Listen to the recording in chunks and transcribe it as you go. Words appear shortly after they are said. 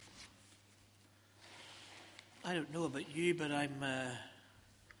I don't know about you, but I'm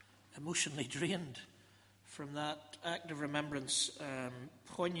emotionally drained from that act of remembrance.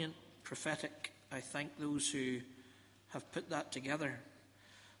 Poignant, prophetic. I thank those who have put that together.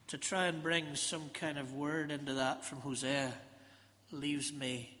 To try and bring some kind of word into that from Hosea leaves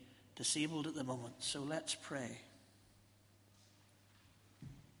me disabled at the moment. So let's pray.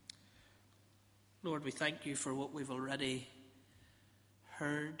 Lord, we thank you for what we've already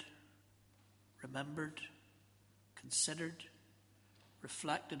heard, remembered, considered,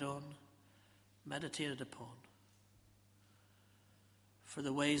 reflected on, meditated upon. For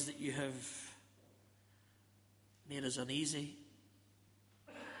the ways that you have made us uneasy,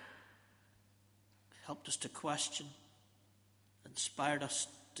 helped us to question, inspired us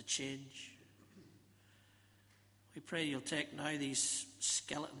to change. We pray you'll take now these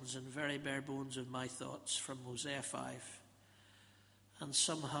skeletons and very bare bones of my thoughts from Hosea 5 and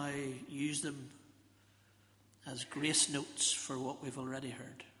somehow use them as grace notes for what we've already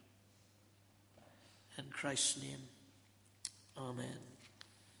heard. In Christ's name, amen.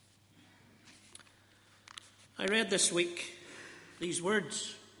 I read this week these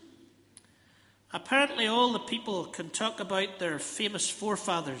words. Apparently all the people can talk about their famous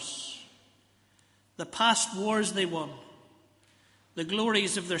forefathers, the past wars they won, the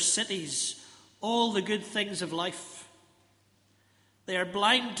glories of their cities, all the good things of life. They are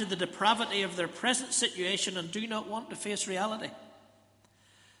blind to the depravity of their present situation and do not want to face reality.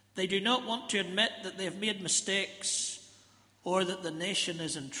 They do not want to admit that they have made mistakes or that the nation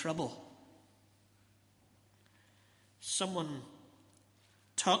is in trouble. Someone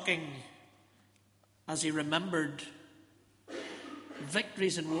talking as he remembered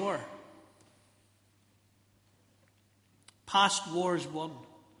victories in war. Past wars won.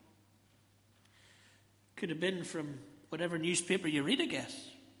 Could have been from whatever newspaper you read, I guess.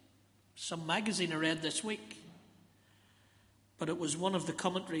 Some magazine I read this week. But it was one of the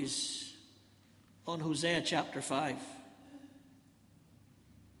commentaries on Hosea chapter 5.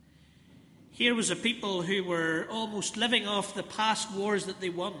 Here was a people who were almost living off the past wars that they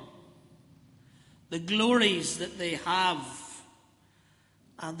won, the glories that they have,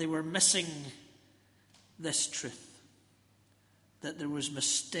 and they were missing this truth, that there was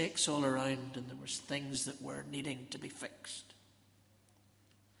mistakes all around and there was things that were needing to be fixed.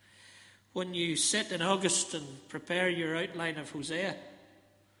 When you sit in August and prepare your outline of Hosea,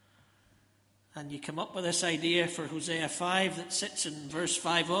 and you come up with this idea for Hosea 5 that sits in verse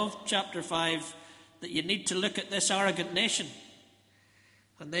 5 of chapter 5, that you need to look at this arrogant nation,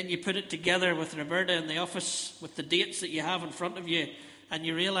 and then you put it together with Roberta in the office with the dates that you have in front of you, and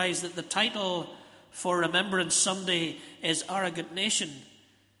you realise that the title for Remembrance Sunday is Arrogant Nation,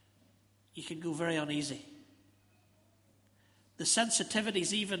 you can go very uneasy. The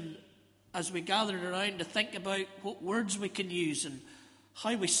sensitivities, even as we gathered around to think about what words we can use and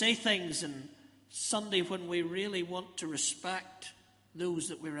how we say things, and Sunday when we really want to respect those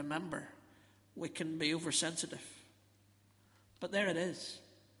that we remember, we can be oversensitive. But there it is.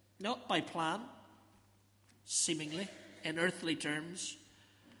 Not by plan, seemingly, in earthly terms.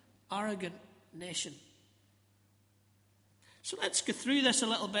 Arrogant nation. So let's go through this a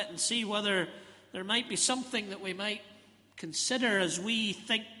little bit and see whether there might be something that we might consider as we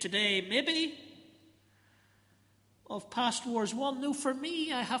think today, maybe, of past wars won. No, for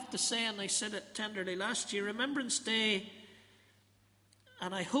me, I have to say, and I said it tenderly last year, Remembrance Day,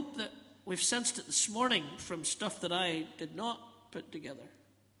 and I hope that we've sensed it this morning from stuff that I did not put together,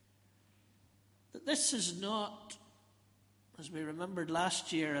 that this is not, as we remembered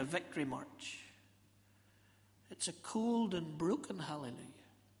last year, a victory march. It's a cold and broken hallelujah.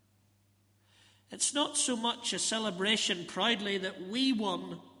 It's not so much a celebration proudly that we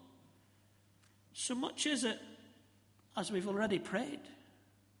won, so much is it, as we've already prayed,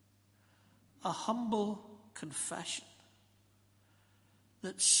 a humble confession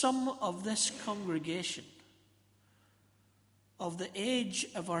that some of this congregation, of the age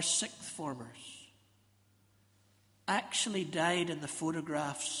of our sixth formers, actually died in the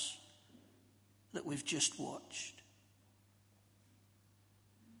photographs that we've just watched.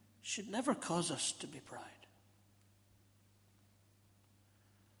 Should never cause us to be proud,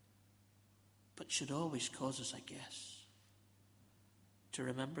 but should always cause us, I guess, to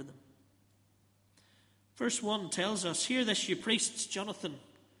remember them. Verse 1 tells us, "Hear this, you priests." Jonathan,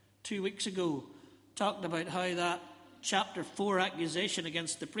 2 weeks ago, talked about how that chapter 4 accusation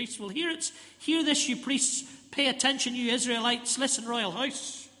against the priests. Well, hear this, you priests. Pay attention, you Israelites. Listen, royal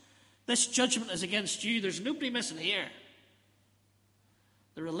house. This judgment is against you. There's nobody missing here.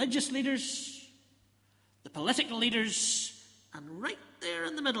 The religious leaders, the political leaders, and right there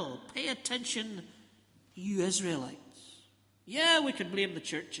in the middle, pay attention, you Israelites. Yeah, we could blame the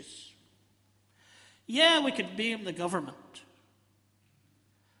churches. Yeah, we could blame the government.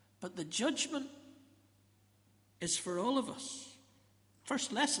 But the judgment is for all of us.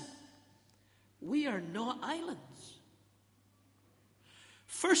 First lesson, we are not islands.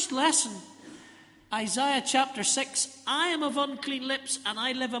 First lesson, Isaiah chapter 6, I am of unclean lips, and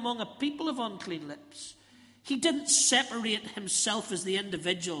I live among a people of unclean lips. He didn't separate himself as the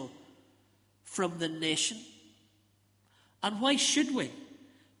individual from the nation. And why should we?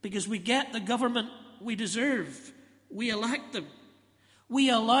 Because we get the government we deserve. We elect them. We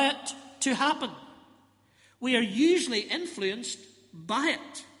allow it to happen. We are usually influenced by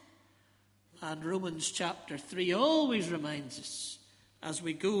it. And Romans chapter 3 always reminds us, as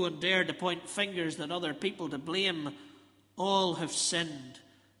we go and dare to point fingers at other people to blame, all have sinned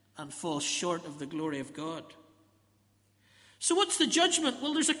and fall short of the glory of God. So what's the judgment?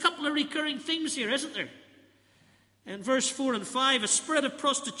 Well, there's a couple of recurring themes here, isn't there? In verse 4 and 5, a spirit of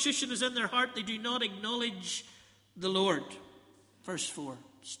prostitution is in their heart. They do not acknowledge the Lord. Verse 4,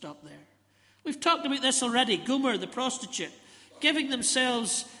 stop there. We've talked about this already. Gomer, the prostitute, giving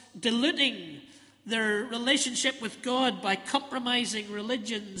themselves, diluting their relationship with God by compromising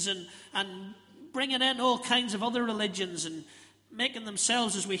religions and bringing in all kinds of other religions and making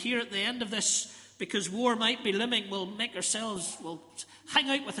themselves, as we hear at the end of this, because war might be looming, we'll hang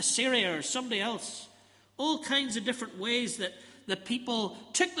out with Assyria or somebody else. All kinds of different ways that the people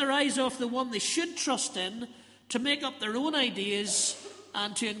took their eyes off the one they should trust in to make up their own ideas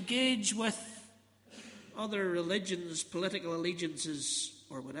and to engage with other religions, political allegiances,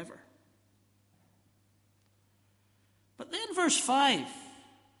 or whatever. But then verse 5,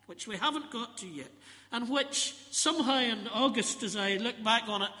 which we haven't got to yet, and which somehow in August, as I look back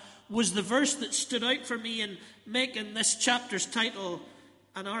on it, was the verse that stood out for me in making this chapter's title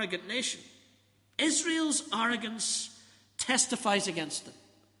An Arrogant Nation. Israel's arrogance testifies against them.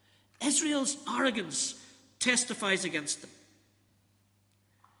 Israel's arrogance testifies against them.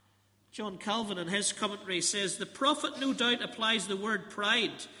 John Calvin in his commentary says, the prophet no doubt applies the word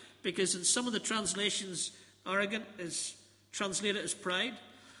pride, because in some of the translations, arrogant is translated as pride.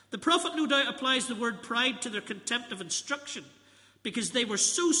 The prophet no doubt applies the word pride to their contempt of instruction, because they were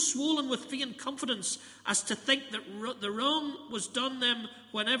so swollen with vain confidence as to think that the wrong was done them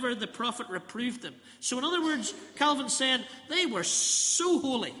whenever the prophet reproved them. So in other words, Calvin's saying they were so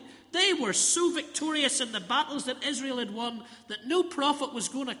holy, they were so victorious in the battles that Israel had won, that no prophet was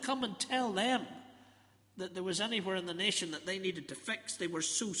going to come and tell them that there was anywhere in the nation that they needed to fix. They were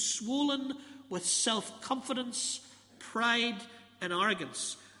so swollen with self-confidence, pride, and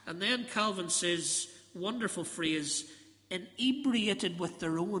arrogance. And then Calvin says, wonderful phrase, inebriated with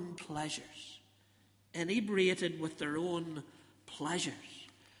their own pleasures. Inebriated with their own pleasures.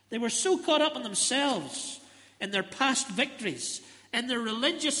 They were so caught up in themselves, in their past victories, in their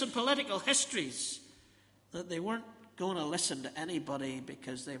religious and political histories, that they weren't going to listen to anybody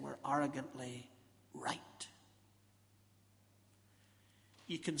because they were arrogantly right.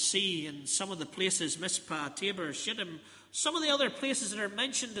 You can see in some of the places, Mizpah, Tabor, Shittim, some of the other places that are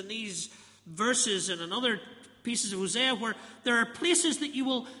mentioned in these verses and in other pieces of Hosea, where there are places that you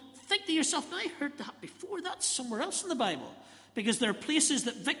will think to yourself, now I heard that before, that's somewhere else in the Bible. Because there are places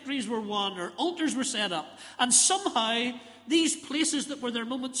that victories were won or altars were set up, and somehow these places that were their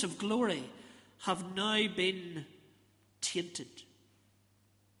moments of glory have now been tainted.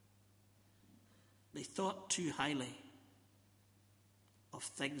 They thought too highly of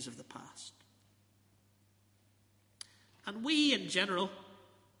things of the past. And we in general,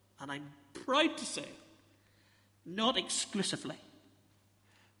 and I'm proud to say, not exclusively,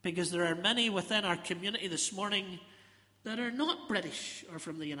 because there are many within our community this morning that are not British or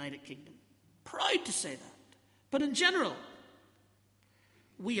from the United Kingdom. Proud to say that. But in general,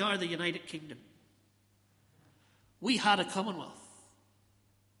 we are the United Kingdom. We had a Commonwealth.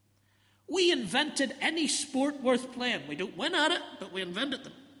 We invented any sport worth playing. We don't win at it, but we invented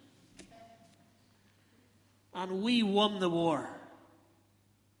them. And we won the war.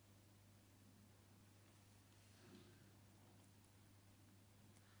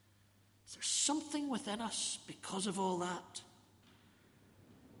 There's something within us, because of all that,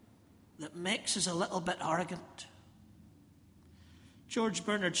 that makes us a little bit arrogant. George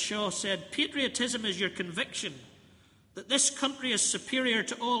Bernard Shaw said, patriotism is your conviction that this country is superior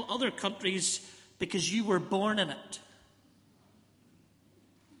to all other countries because you were born in it.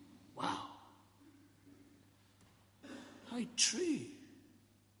 Wow. How true.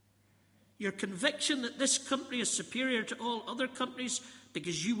 Your conviction that this country is superior to all other countries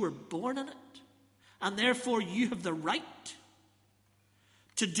because you were born in it, and therefore you have the right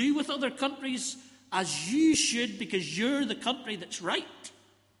to do with other countries as you should because you're the country that's right.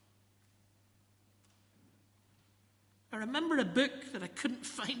 I remember a book that I couldn't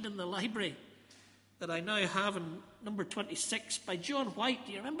find in the library that I now have in number 26 by John White.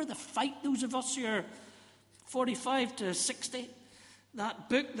 Do you remember The Fight, those of us who are 45 to 60? That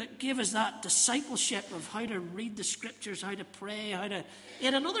book that gave us that discipleship of how to read the scriptures, how to pray, He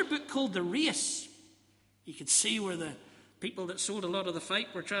had another book called The Race. You could see where the people that sold a lot of The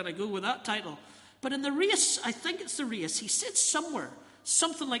Fight were trying to go with that title. But in The Race, I think it's The Race, he said somewhere,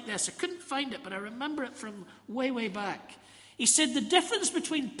 something like this. I couldn't find it, but I remember it from way, way back. He said the difference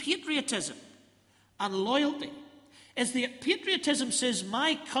between patriotism and loyalty is that patriotism says,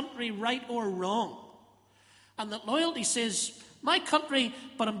 my country, right or wrong. And that loyalty says, my country,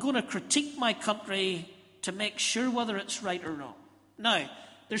 but I'm going to critique my country to make sure whether it's right or wrong. Now,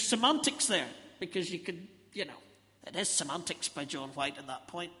 there's semantics there, because you could, it is semantics by John White at that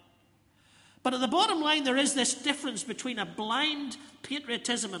point. But at the bottom line, there is this difference between a blind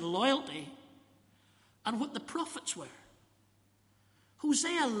patriotism and loyalty and what the prophets were.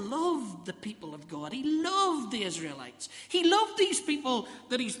 Hosea loved the people of God. He loved the Israelites. He loved these people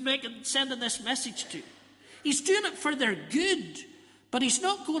that he's sending this message to. He's doing it for their good, but he's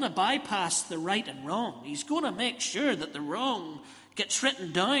not going to bypass the right and wrong. He's going to make sure that the wrong gets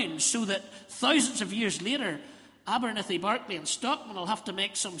written down so that thousands of years later, Abernethy, Berkeley and Stockman will have to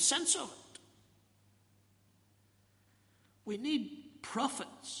make some sense of it. We need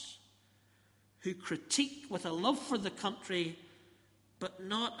prophets who critique with a love for the country, but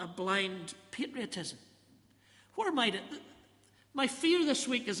not a blind patriotism. Where might it? My fear this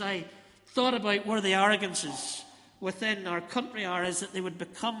week as I thought about where the arrogances within our country are is that they would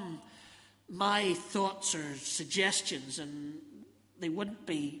become my thoughts or suggestions and they wouldn't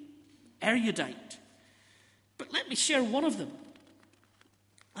be erudite. But let me share one of them.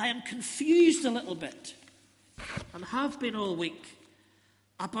 I am confused a little bit, and have been all week,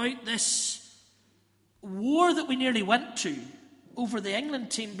 about this war that we nearly went to over the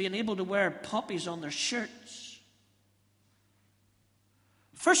England team being able to wear poppies on their shirts.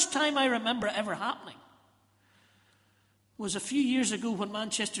 First time I remember it ever happening was a few years ago when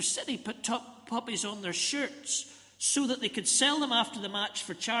Manchester City put poppies on their shirts so that they could sell them after the match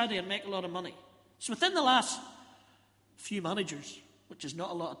for charity and make a lot of money. So within the last few managers, which is not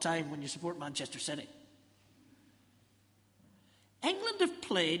a lot of time when you support Manchester City, England have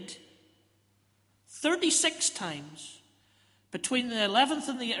played 36 times between the 11th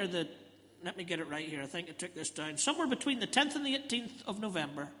and let me get it right here, I think I took this down, somewhere between the 10th and the 18th of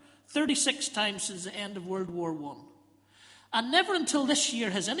November, 36 times since the end of World War I. And never until this year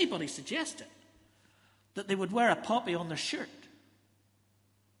has anybody suggested that they would wear a poppy on their shirt.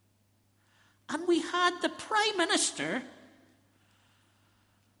 And we had the Prime Minister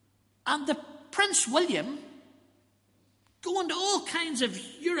and the Prince William going to all kinds of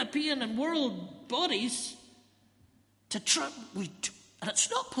European and world bodies to try, and it's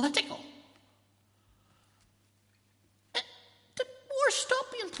not political. The war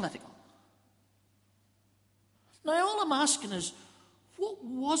stopped being political. Now all I'm asking is, what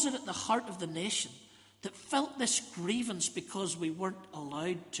was it at the heart of the nation that felt this grievance because we weren't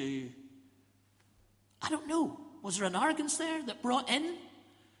allowed to? I don't know. Was there an arrogance there that brought in,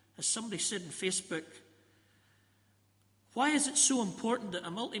 as somebody said in Facebook, why is it so important that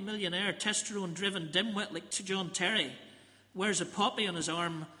a multimillionaire, testosterone-driven dimwit like John Terry wears a poppy on his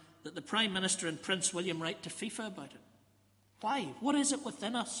arm that the Prime Minister and Prince William write to FIFA about it? Why? What is it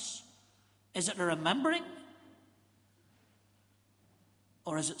within us? Is it a remembering?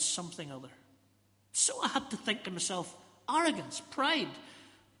 Or is it something other? So I had to think to myself, arrogance, pride,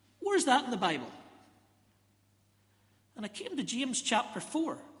 where's that in the Bible? And I came to James chapter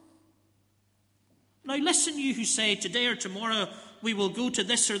 4. Now listen, you who say, today or tomorrow we will go to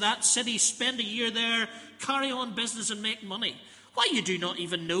this or that city, spend a year there, carry on business and make money. Why, you do not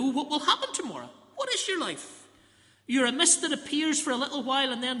even know what will happen tomorrow. What is your life? You're a mist that appears for a little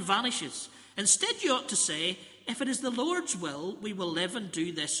while and then vanishes. Instead you ought to say, if it is the Lord's will, we will live and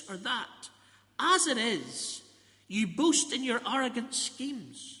do this or that. As it is, you boast in your arrogant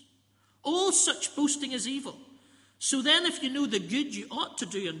schemes. All such boasting is evil. So then if you know the good you ought to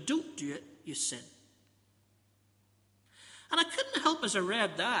do and don't do it, you sin. And I couldn't help, as I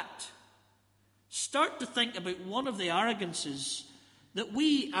read that, start to think about one of the arrogances that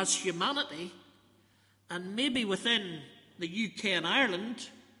we as humanity, and maybe within the UK and Ireland,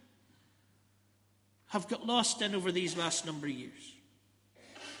 have got lost in over these last number of years.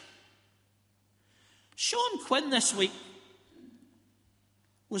 Sean Quinn this week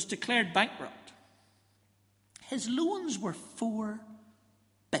was declared bankrupt. His loans were £4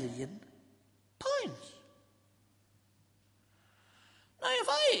 billion.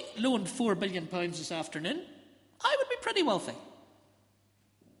 loaned £4 billion this afternoon, I would be pretty wealthy.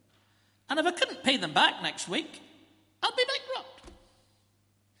 And if I couldn't pay them back next week, I'd be bankrupt.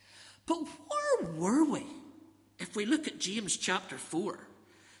 But where were we if we look at James chapter 4?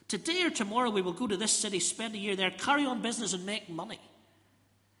 Today or tomorrow we will go to this city, spend a year there, carry on business and make money.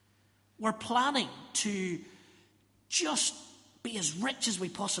 We're planning to just be as rich as we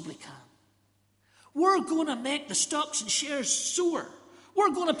possibly can. We're going to make the stocks and shares soar.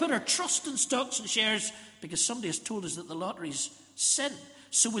 We're going to put our trust in stocks and shares because somebody has told us that the lottery's sin.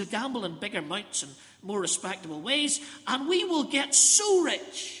 So we'll gamble in bigger amounts and more respectable ways, and we will get so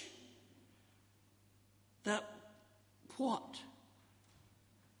rich that what?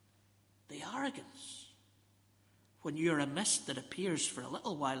 The arrogance. When you're a mist that appears for a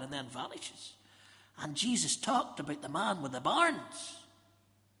little while and then vanishes. And Jesus talked about the man with the barns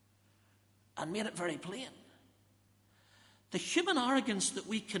and made it very plain. The human arrogance that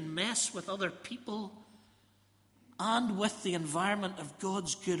we can mess with other people and with the environment of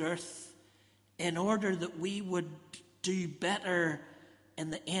God's good earth in order that we would do better in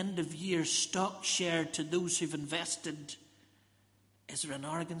the end of year stock share to those who've invested. Is there an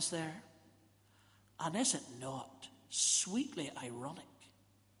arrogance there? And is it not sweetly ironic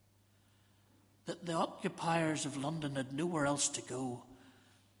that the occupiers of London had nowhere else to go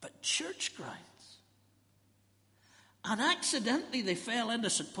but church grounds? And accidentally they fell into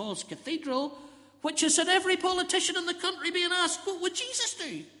St. Paul's Cathedral, which has had every politician in the country being asked, what would Jesus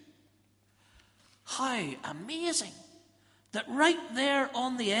do? How amazing that right there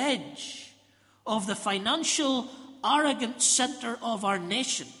on the edge of the financial arrogant centre of our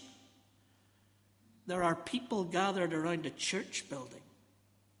nation, there are people gathered around a church building.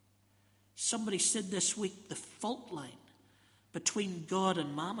 Somebody said this week, the fault line between God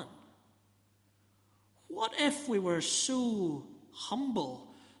and mammon. What if we were so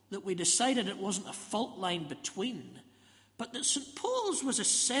humble that we decided it wasn't a fault line between, but that St. Paul's was a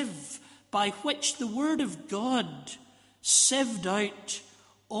sieve by which the Word of God sieved out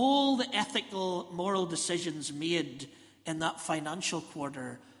all the ethical, moral decisions made in that financial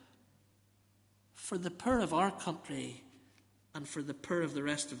quarter for the poor of our country and for the poor of the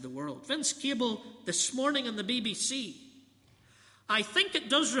rest of the world. Vince Cable, this morning on the BBC, I think it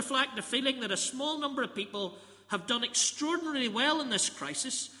does reflect the feeling that a small number of people have done extraordinarily well in this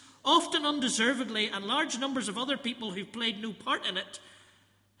crisis, often undeservedly, and large numbers of other people who've played no part in it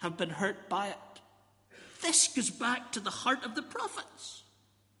have been hurt by it. This goes back to the heart of the prophets.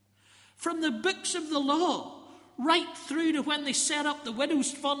 From the books of the law, right through to when they set up the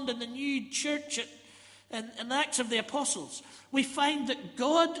Widows' Fund in the new church in Acts of the Apostles, we find that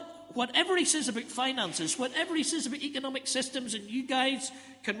God, whatever he says about finances, whatever he says about economic systems, and you guys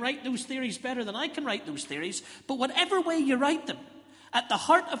can write those theories better than I can write those theories, but whatever way you write them, at the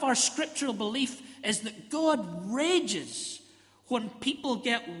heart of our scriptural belief is that God rages when people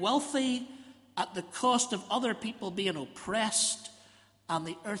get wealthy at the cost of other people being oppressed and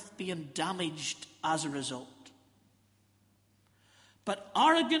the earth being damaged as a result. But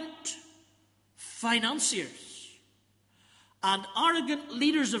arrogant financiers and arrogant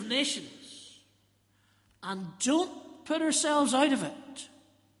leaders of nations, and don't put ourselves out of it,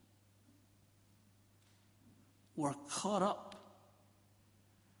 we're caught up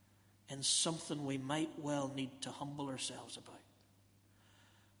in something we might well need to humble ourselves about.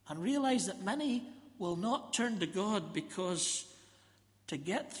 And realize that many will not turn to God because to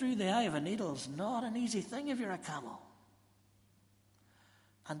get through the eye of a needle is not an easy thing if you're a camel.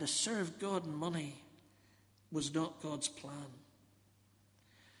 And to serve God in money was not God's plan.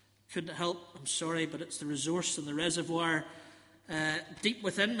 Couldn't help, I'm sorry, but it's the resource and the reservoir deep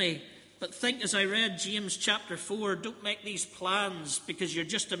within me. But think as I read James chapter 4, don't make these plans because you're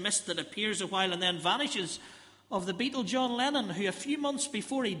just a mist that appears a while and then vanishes, of the Beatle John Lennon, who a few months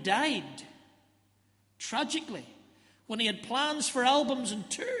before he died, tragically, when he had plans for albums and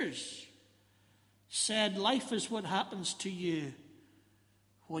tours, said, life is what happens to you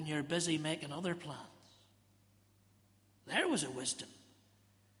when you're busy making other plans. There was a wisdom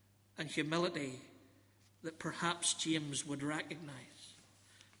and humility that perhaps James would recognize.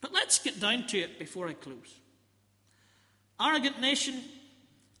 But let's get down to it before I close. Arrogant nation,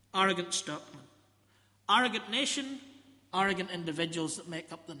 arrogant stockmen. Arrogant nation, arrogant individuals that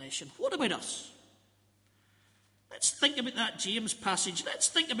make up the nation. What about us? Let's think about that James passage. Let's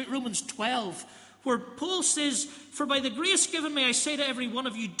think about Romans 12, where Paul says, for by the grace given me, I say to every one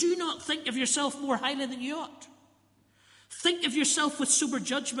of you, do not think of yourself more highly than you ought. Think of yourself with sober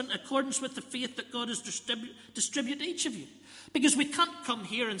judgment in accordance with the faith that God has distributed to each of you. Because we can't come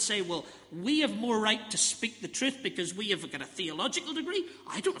here and say, well, we have more right to speak the truth because we have got a theological degree.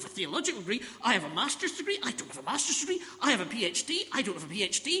 I don't have a theological degree. I have a master's degree. I don't have a master's degree. I have a PhD. I don't have a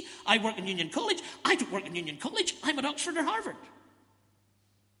PhD. I work in Union College. I don't work in Union College. I'm at Oxford or Harvard.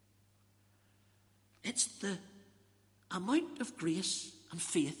 It's the amount of grace and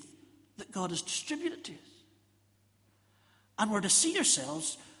faith that God has distributed to us. And we're to see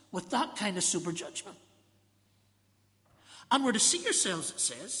ourselves with that kind of sober judgment. And we're to see ourselves, it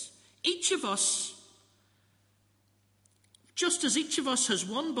says, each of us, just as each of us has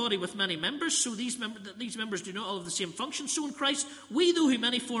one body with many members, so these members do not all have the same function, so in Christ, we, though who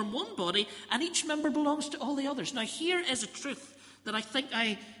many, form one body, and each member belongs to all the others. Now, here is a truth that I think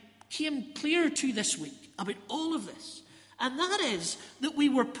I came clear to this week about all of this. And that is that we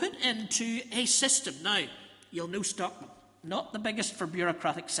were put into a system. Now, you'll know Stockman, not the biggest for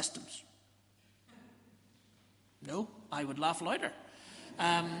bureaucratic systems. No, I would laugh louder.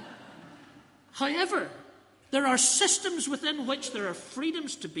 However, there are systems within which there are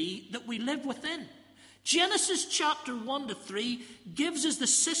freedoms to be that we live within. Genesis chapter 1 to 3 gives us the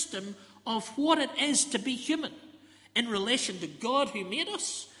system of what it is to be human in relation to God who made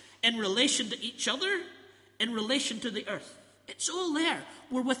us, in relation to each other, in relation to the earth. It's all there.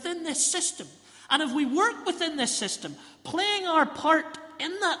 We're within this system. And if we work within this system, playing our part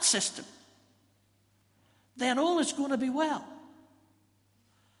in that system, then all is going to be well.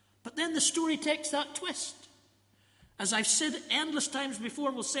 But then the story takes that twist. As I've said endless times before,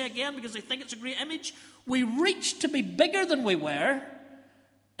 and will say again because I think it's a great image, we reached to be bigger than we were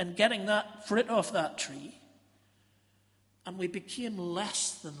in getting that fruit off that tree, and we became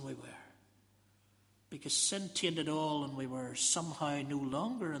less than we were because sin tainted all, and we were somehow no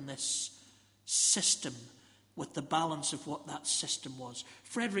longer in this system with the balance of what that system was.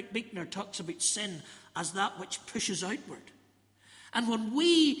 Frederick Buechner talks about sin as that which pushes outward. And when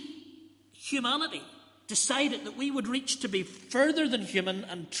we, humanity, decided that we would reach to be further than human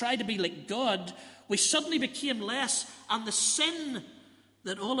and try to be like God, we suddenly became less, and the sin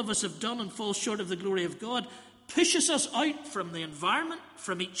that all of us have done and fall short of the glory of God pushes us out from the environment,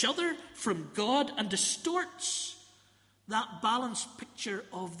 from each other, from God, and distorts that balanced picture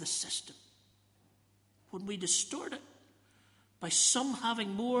of the system. When we distort it by some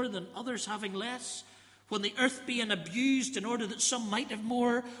having more than others having less, when the earth being abused in order that some might have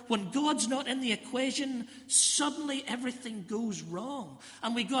more, when God's not in the equation, suddenly everything goes wrong.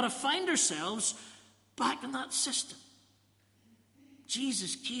 And we've got to find ourselves back in that system.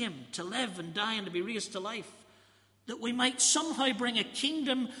 Jesus came to live and die and to be raised to life, that we might somehow bring a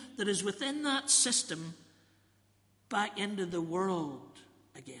kingdom that is within that system back into the world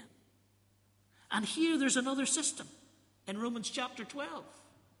again. And here there's another system in Romans chapter 12.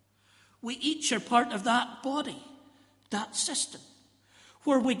 We each are part of that body, that system,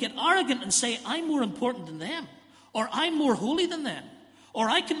 where we get arrogant and say, I'm more important than them, or I'm more holy than them, or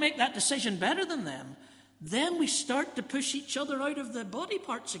I can make that decision better than them. Then we start to push each other out of the body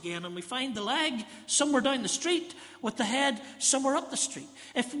parts again, and we find the leg somewhere down the street with the head somewhere up the street.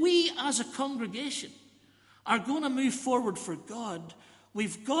 If we as a congregation are going to move forward for God,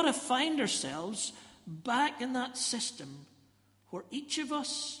 we've got to find ourselves back in that system where each of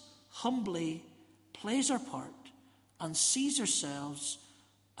us humbly plays our part and sees ourselves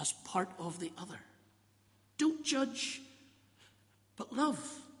as part of the other. Don't judge, but love.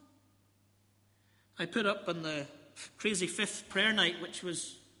 I put up on the crazy fifth prayer night, which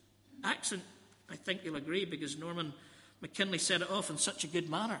was accent, I think you'll agree, because Norman McKinley set it off in such a good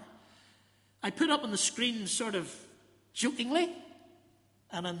manner. I put up on the screen sort of jokingly,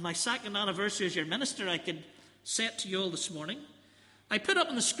 and on my second anniversary as your minister, I could say it to you all this morning. I put up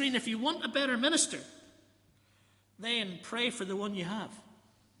on the screen, if you want a better minister, then pray for the one you have.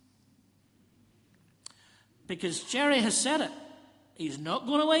 Because Jerry has said it. He's not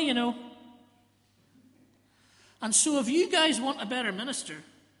going away, you know. And so if you guys want a better minister,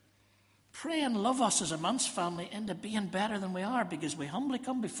 pray and love us as a Mance family into being better than we are, because we humbly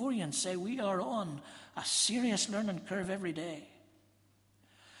come before you and say we are on a serious learning curve every day.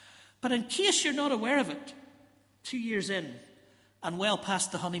 But in case you're not aware of it, 2 years in, and well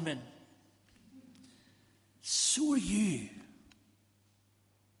past the honeymoon, so are you.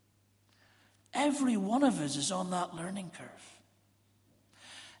 Every one of us is on that learning curve.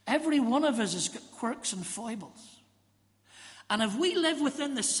 Every one of us has got quirks and foibles. And if we live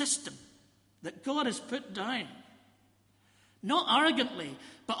within the system that God has put down, not arrogantly,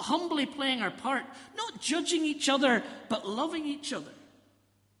 but humbly playing our part, not judging each other, but loving each other,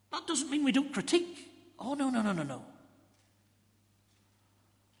 that doesn't mean we don't critique. Oh, no.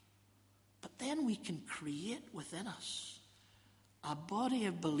 But then we can create within us a body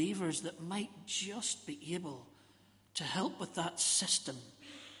of believers that might just be able to help with that system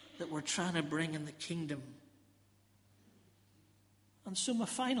that we're trying to bring in the kingdom. And so my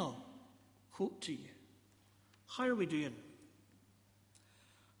final quote to you: how are we doing?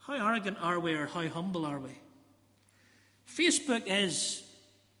 How arrogant are we, or how humble are we? Facebook is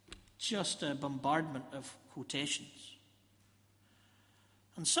just a bombardment of quotations.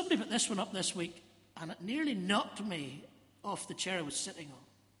 And somebody put this one up this week, and it nearly knocked me off the chair I was sitting on.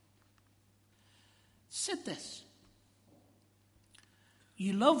 It said this: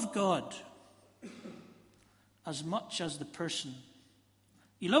 you love God as much as the person.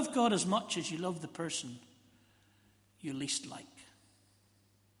 You love God as much as you love the person you least like.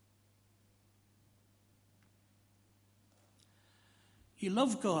 You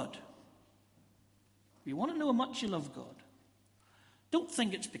love God. If you want to know how much you love God, don't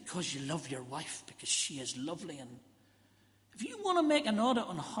think it's because you love your wife, because she is lovely. And if you want to make an audit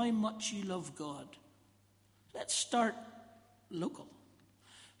on how much you love God, let's start local.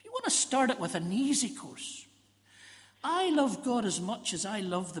 If you want to start it with an easy course, I love God as much as I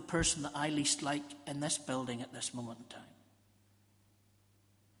love the person that I least like in this building at this moment in time.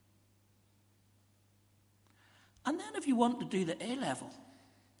 And then if you want to do the A level,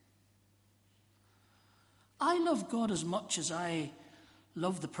 I love God as much as I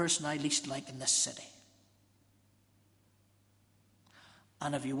love the person I least like in this city.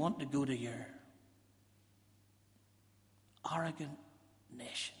 And if you want to go to your arrogant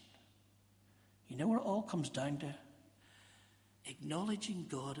nation, you know where it all comes down to? Acknowledging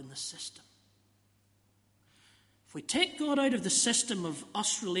God in the system. If we take God out of the system of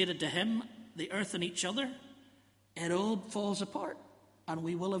us related to him, the earth and each other, it all falls apart and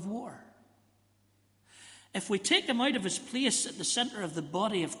we will have war. If we take him out of his place at the center of the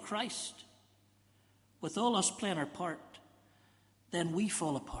body of Christ, with all us playing our part, then we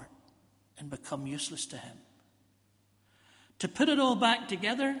fall apart and become useless to him. To put it all back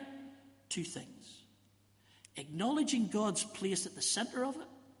together, two things: acknowledging God's place at the center of it,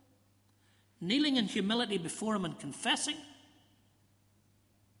 kneeling in humility before him and confessing,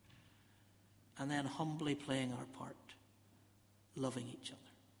 and then humbly playing our part, loving each other.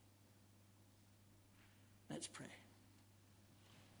 Let's pray.